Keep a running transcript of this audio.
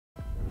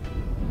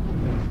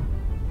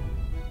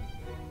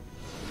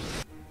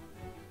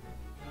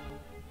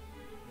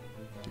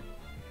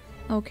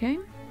Okay.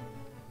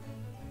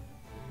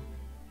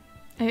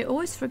 I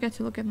always forget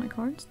to look at my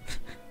cards.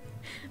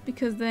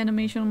 Because the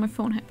animation on my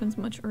phone happens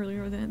much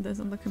earlier than it does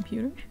on the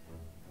computer.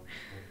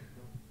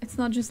 It's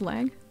not just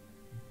lag.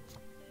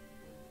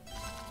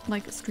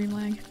 Like a stream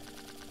lag.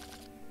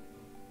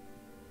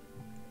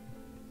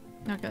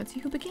 Okay, let's see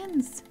who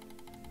begins.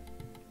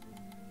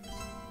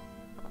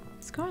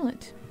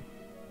 Scarlet.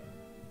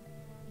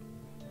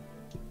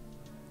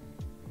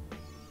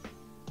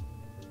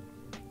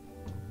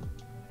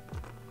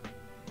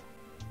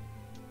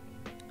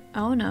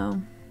 Oh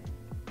no.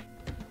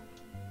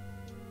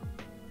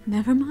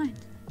 Never mind.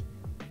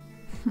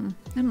 I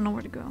don't know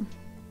where to go.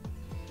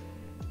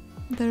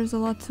 There's a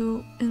lot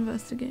to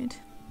investigate.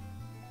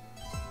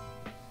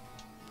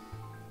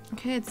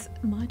 Okay, it's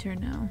my turn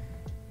now.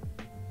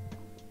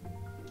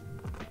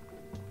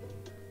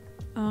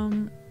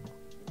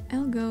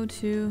 I'll go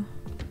to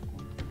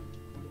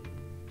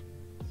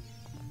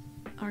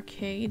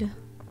arcade,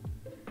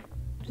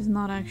 which is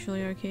not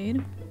actually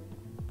arcade.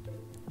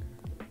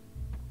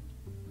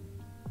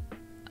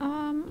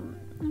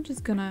 I'm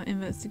just gonna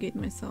investigate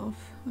myself.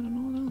 I don't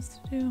know what else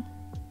to do.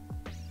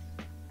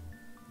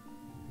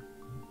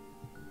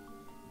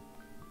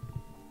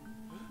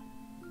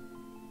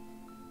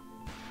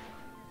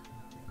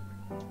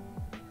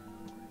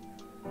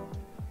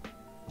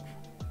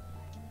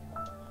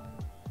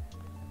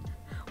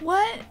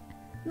 What?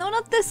 No,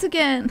 not this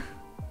again!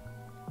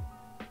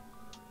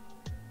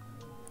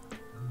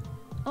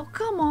 Oh,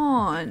 come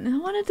on! I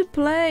wanted to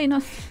play,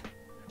 not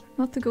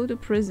to go to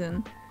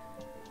prison.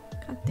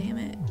 God damn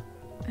it.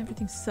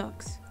 Everything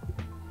sucks.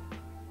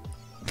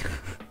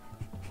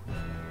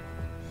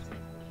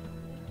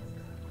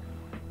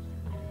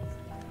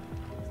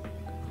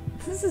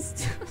 This is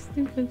too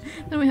stupid.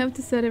 Then we have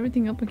to set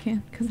everything up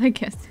again, because I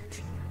guessed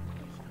it.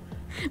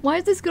 Why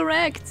is this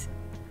correct?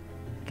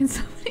 Can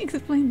somebody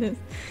explain this?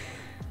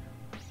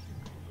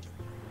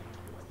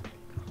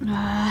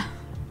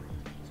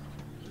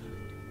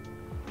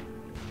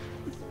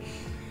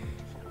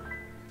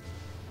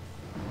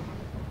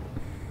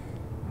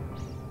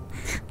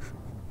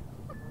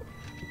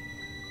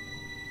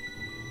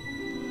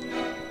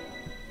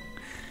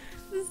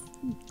 This is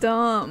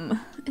dumb.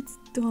 It's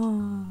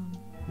dumb.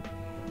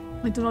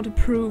 I do not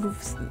approve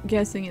of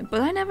guessing it,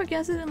 but I never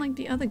guess it in like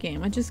the other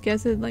game. I just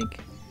guess it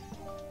like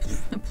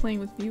playing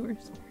with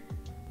viewers.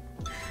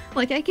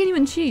 Like I can't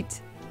even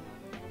cheat.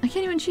 I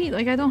can't even cheat.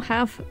 Like I don't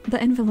have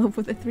the envelope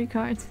with the 3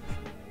 cards.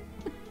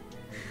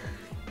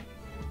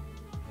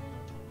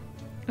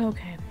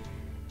 Okay.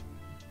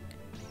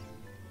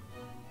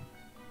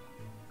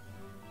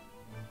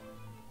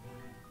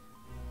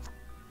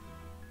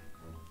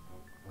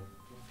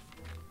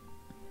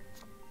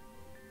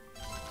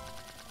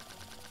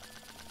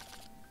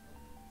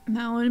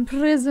 Now I'm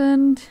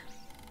imprisoned.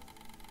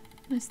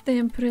 I stay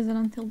in prison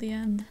until the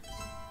end.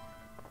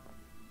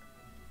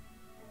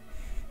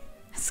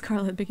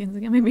 Scarlet begins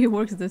again. Maybe it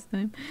works this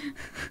time.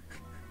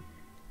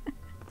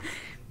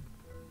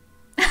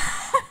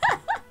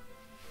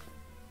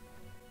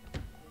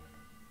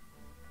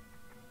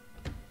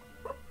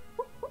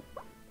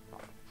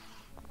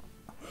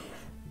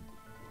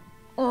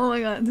 Oh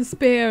my god,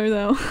 despair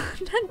though.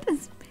 Not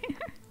despair.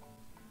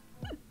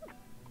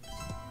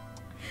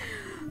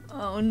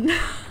 Oh no.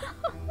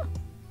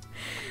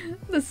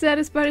 The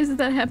saddest part is that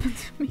that happened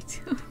to me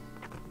too.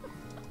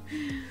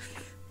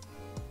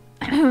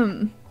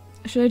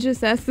 Should I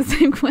just ask the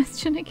same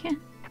question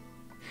again?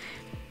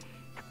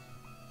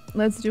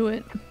 Let's do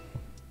it.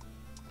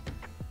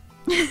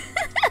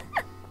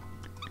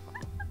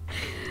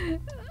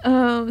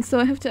 So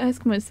I have to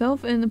ask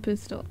myself and the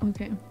pistol.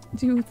 Okay.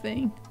 Do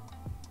thing.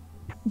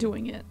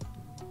 Doing it.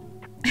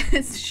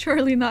 It's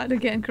surely not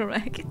again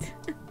correct.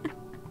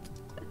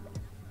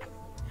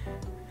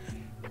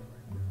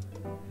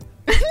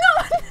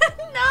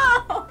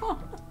 No!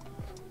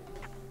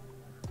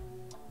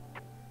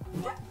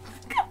 What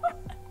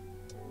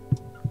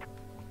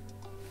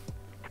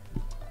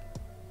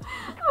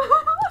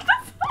the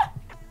fuck?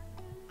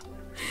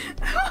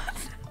 What?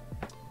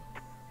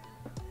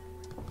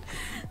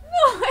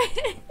 No way!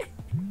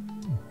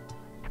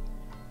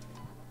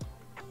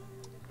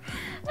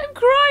 I'm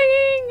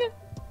crying!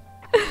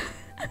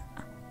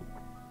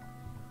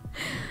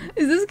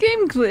 Is this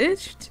game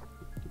glitched?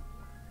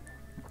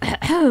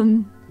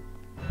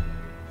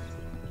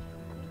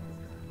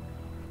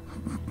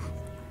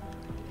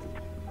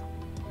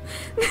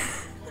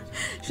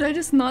 Should I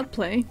just not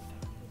play?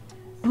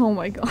 Oh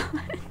my god.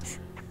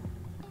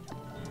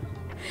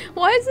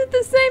 Why is it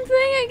the same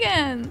thing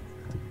again?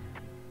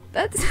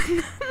 That's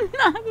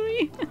not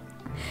real.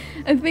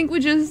 I think we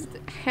just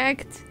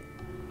hacked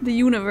the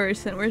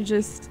universe and we're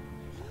just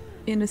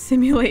in a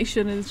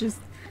simulation. It's just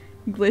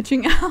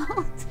glitching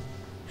out.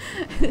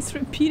 It's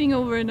repeating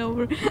over and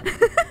over.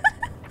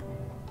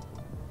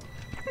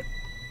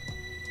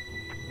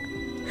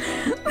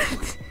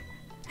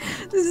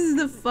 This is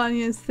the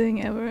funniest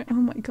thing ever. Oh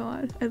my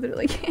god, I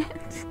literally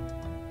can't.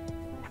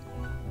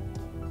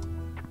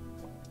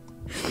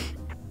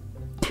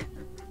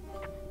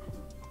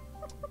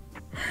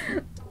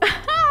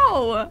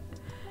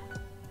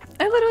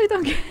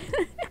 don't get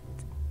it.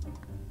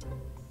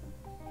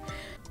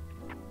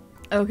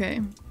 Okay.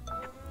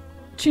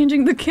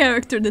 Changing the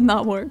character did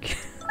not work.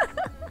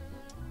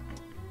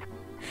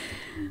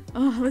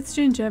 Oh, let's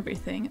change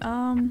everything.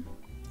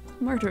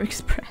 Murder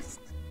Express.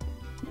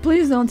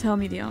 Please don't tell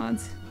me the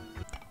odds.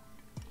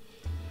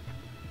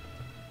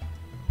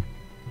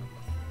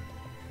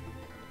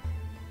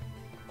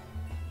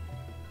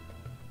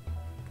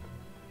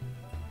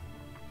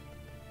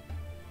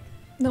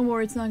 Don't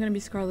worry, it's not gonna be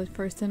Scarlet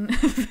first and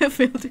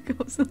fail to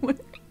go somewhere.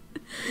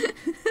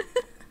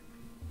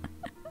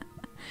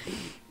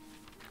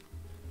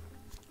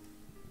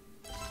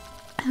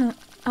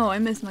 Oh, I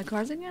missed my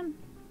cards again?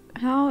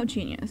 How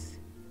genius.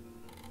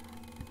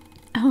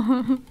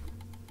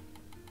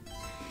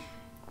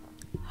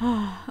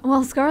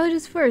 Well, Scarlet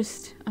is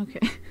first. Okay.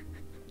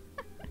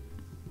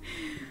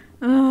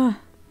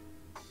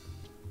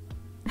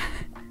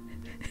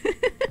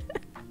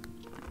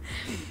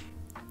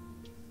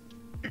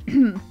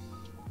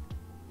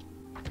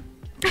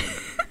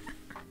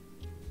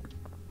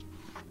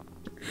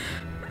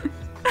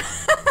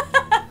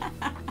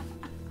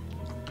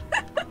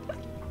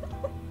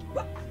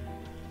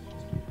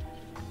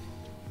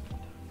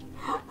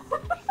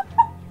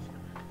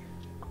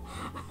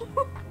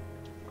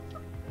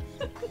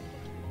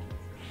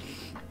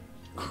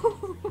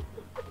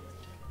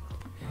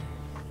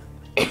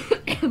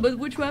 But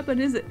which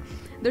weapon is it?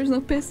 There's no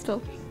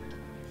pistol.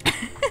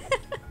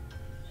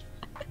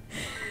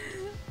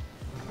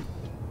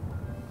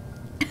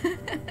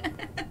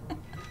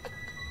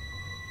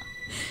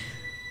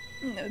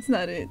 No, it's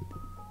not it.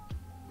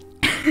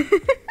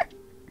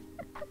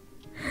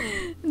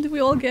 Did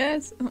we all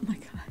guess? Oh my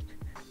god.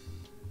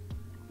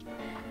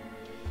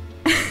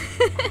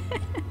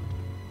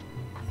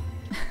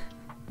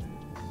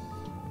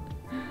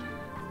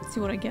 Let's see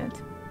what I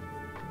get.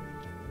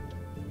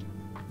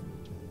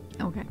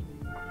 Okay.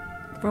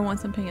 For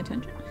once I'm paying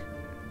attention.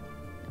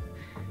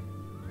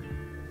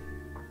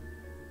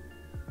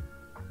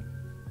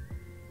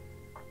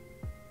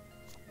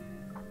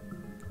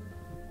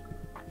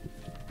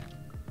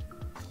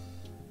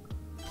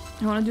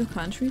 I wanna do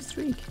country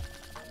streak.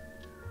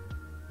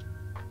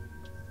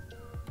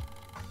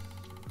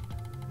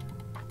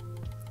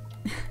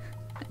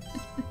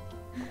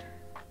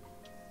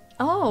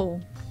 Oh!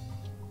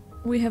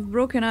 We have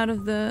broken out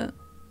of the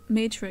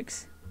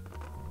Matrix.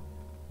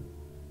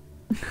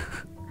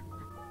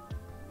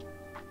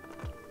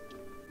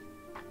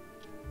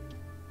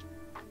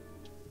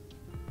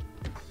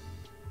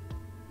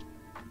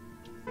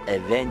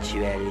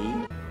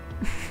 Eventually.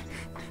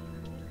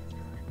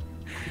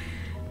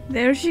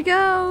 There she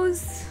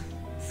goes!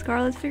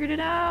 Scarlet figured it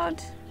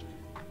out.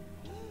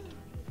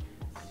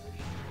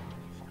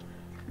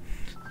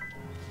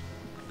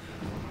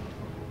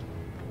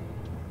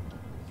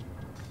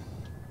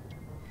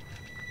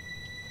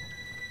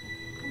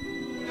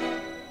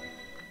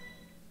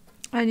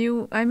 I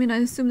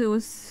assumed it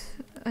was,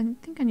 I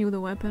think I knew the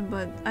weapon,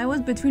 but I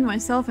was between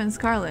myself and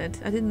Scarlet.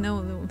 I didn't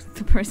know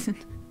the person.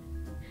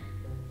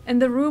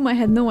 And the room, I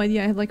had no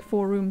idea. I had like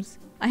 4 rooms.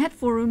 I had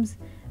 4 rooms,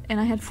 and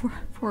I had four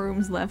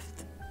rooms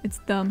left. It's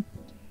dumb.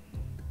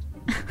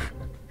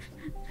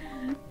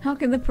 How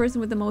can the person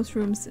with the most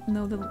rooms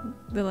know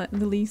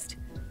the least?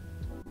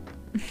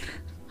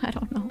 I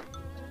don't